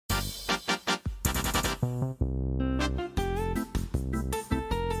Alright,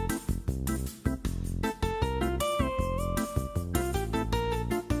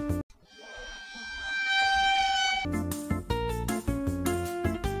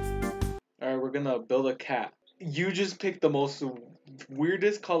 we're gonna build a cat. You just picked the most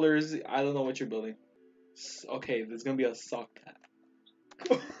weirdest colors. I don't know what you're building. Okay, there's gonna be a sock cat.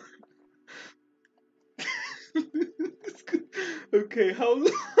 Okay, how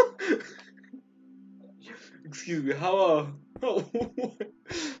excuse me, how how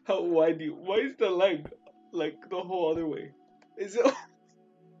why is the leg like the whole other way? Is it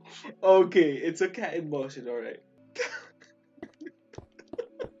okay, it's a cat in motion, alright.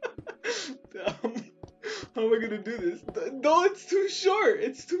 How am I gonna do this? No, it's too short.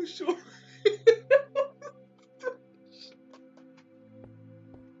 It's too short.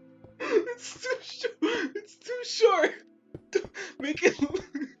 It's too short. It's too short. Make it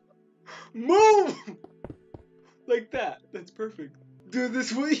move like that. That's perfect. Dude,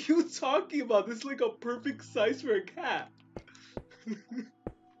 this what are you talking about? This is like a perfect size for a cat.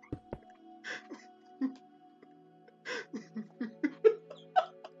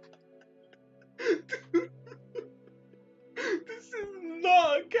 Dude, this is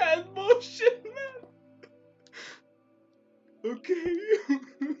not a cat in motion, man. Okay.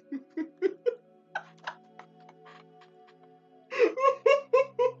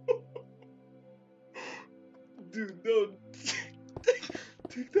 Dude, no.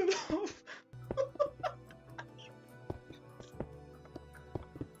 Take that off.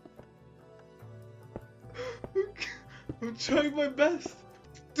 Okay. I'm trying my best.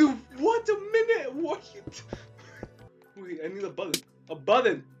 Dude, what a minute! What are you wait, I need a button. A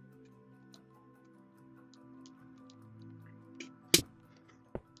button!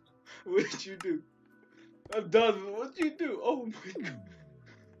 What did you do? I'm done. What did you do? Oh my god.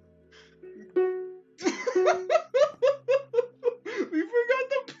 We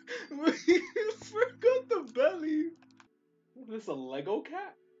forgot the belly. Is this a Lego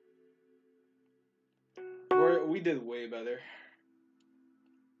cat? We did way better.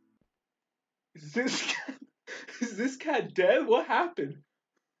 Is this cat dead? What happened?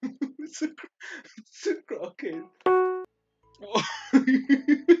 Okay. Oh.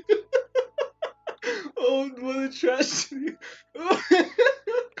 Oh, what a tragedy.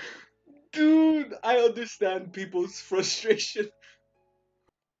 Dude, I understand people's frustration.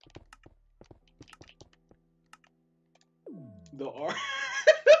 The R.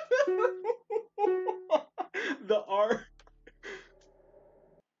 The R.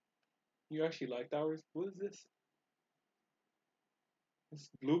 You actually like ours? What is this? This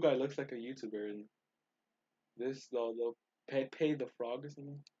blue guy looks like a YouTuber, and this the pay the frog or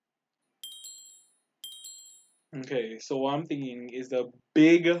something. Okay, so what I'm thinking is the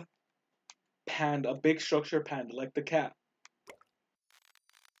big panda, a big structure panda, like the cat.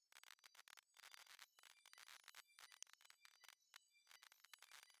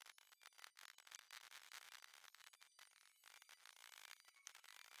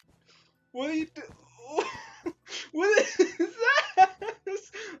 What are you do? What is that?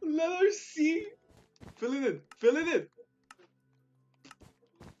 Letter C. Fill it in. Fill it in.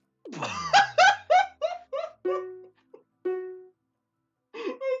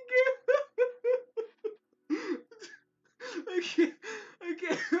 Okay.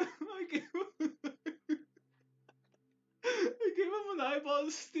 Okay. Okay. I gave him an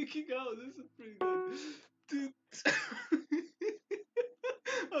eyeball sticking out. This is pretty good. Dude.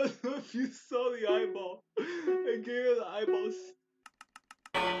 I don't know if you saw the eyeball. I gave it the eyeball.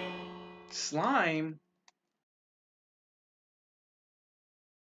 Slime?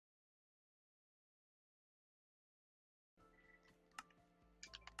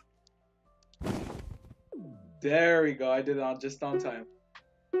 There we go. I did it on just on time.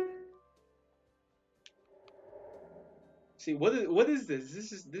 See, what is this?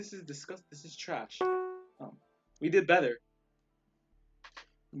 This is disgusting. This is trash. We did better.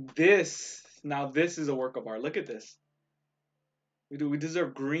 This is a work of art. Look at this. We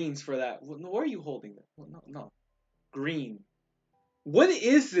deserve greens for that. Where are you holding that? No. Green. What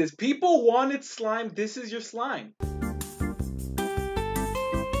is this? People wanted slime. This is your slime.